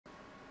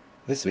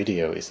This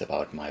video is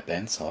about my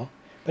bandsaw,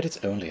 but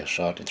it's only a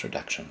short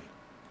introduction.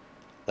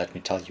 Let me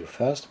tell you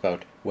first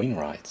about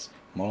wainwrights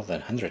more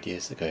than 100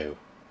 years ago.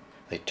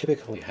 They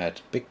typically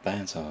had big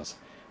bandsaws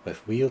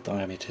with wheel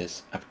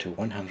diameters up to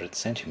 100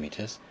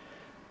 centimeters,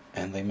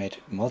 and they made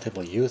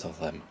multiple use of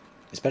them,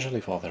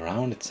 especially for the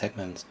rounded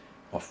segments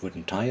of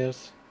wooden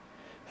tires,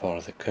 for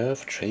the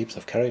curved shapes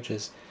of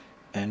carriages,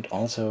 and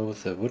also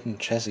the wooden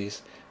chassis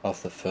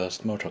of the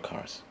first motor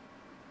cars.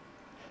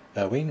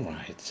 A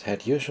wainwright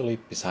had usually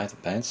beside the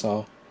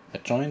bandsaw a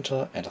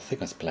jointer and a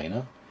thickness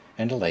planer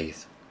and a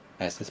lathe,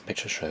 as this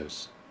picture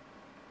shows.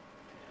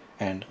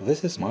 And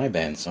this is my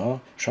bandsaw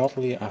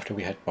shortly after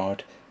we had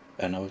bought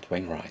an old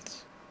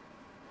wainwright.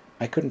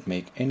 I couldn't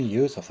make any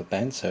use of the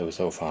bandsaw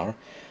so far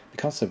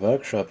because the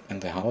workshop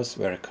and the house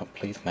were a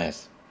complete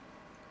mess.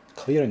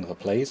 Clearing the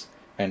place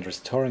and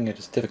restoring it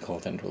is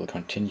difficult and will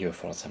continue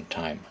for some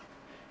time.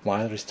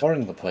 While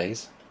restoring the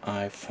place,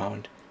 I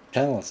found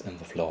channels in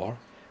the floor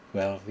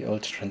where the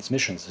old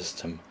transmission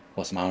system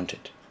was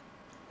mounted.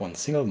 One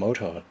single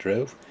motor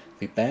drove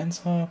the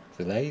bandsaw,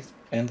 the lathe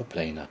and the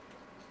planer.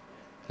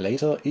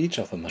 Later each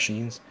of the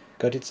machines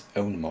got its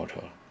own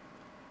motor.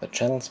 The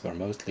channels were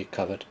mostly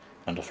covered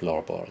under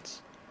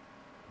floorboards.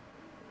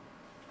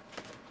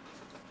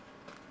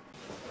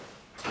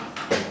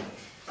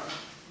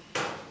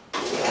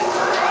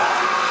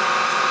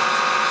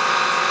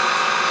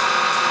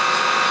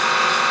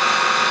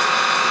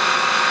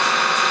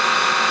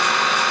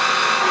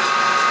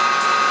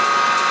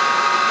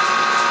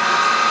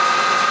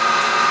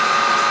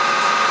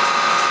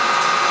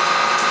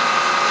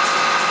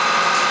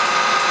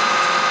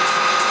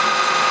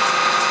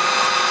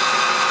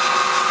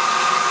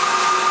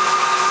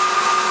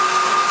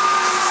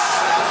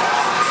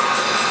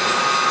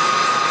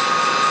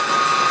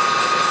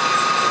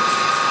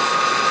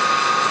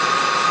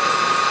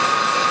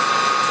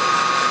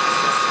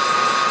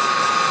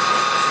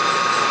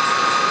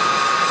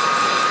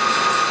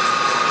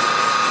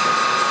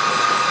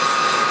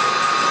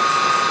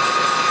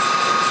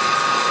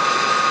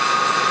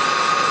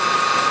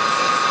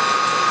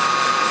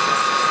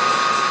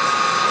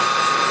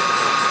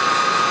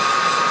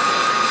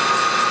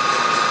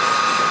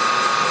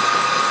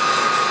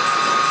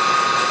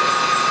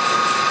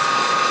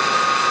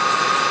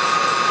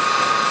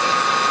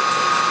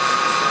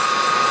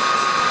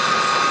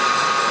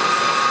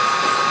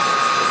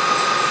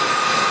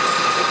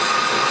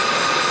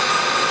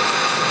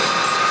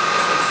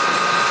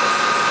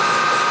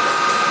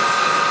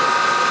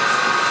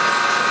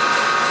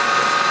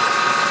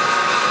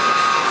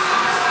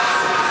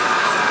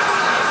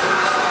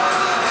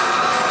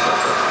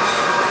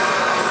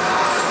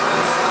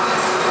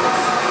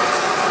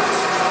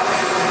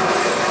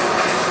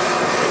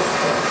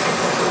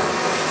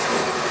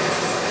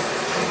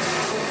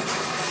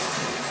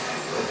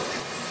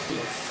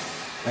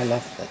 I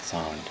love that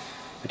sound,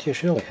 but you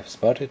surely have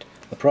spotted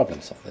the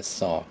problems of this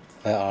saw.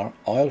 There are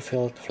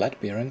oil-filled flat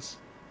bearings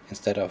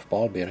instead of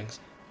ball bearings,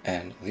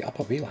 and the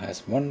upper wheel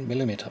has 1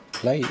 mm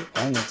play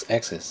on its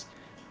axis.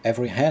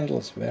 Every handle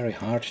is very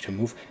hard to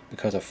move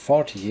because of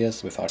 40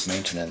 years without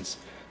maintenance,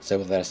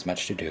 so there's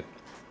much to do.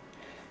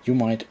 You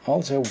might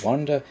also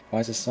wonder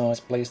why the saw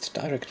is placed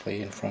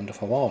directly in front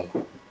of a wall.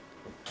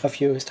 A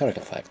few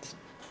historical facts.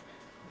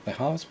 The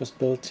house was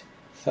built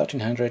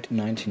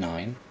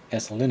 1399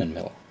 as a linen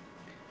mill.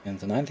 In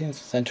the 19th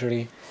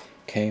century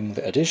came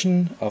the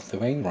addition of the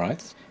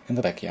wainwrights in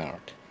the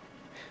backyard.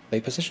 They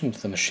positioned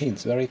the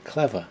machines very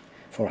clever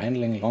for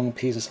handling long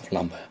pieces of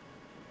lumber.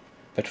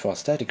 But for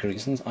aesthetic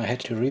reasons I had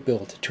to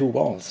rebuild 2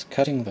 walls,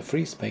 cutting the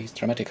free space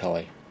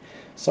dramatically,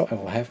 so I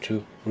will have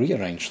to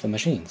rearrange the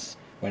machines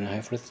when I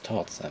have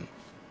restored them.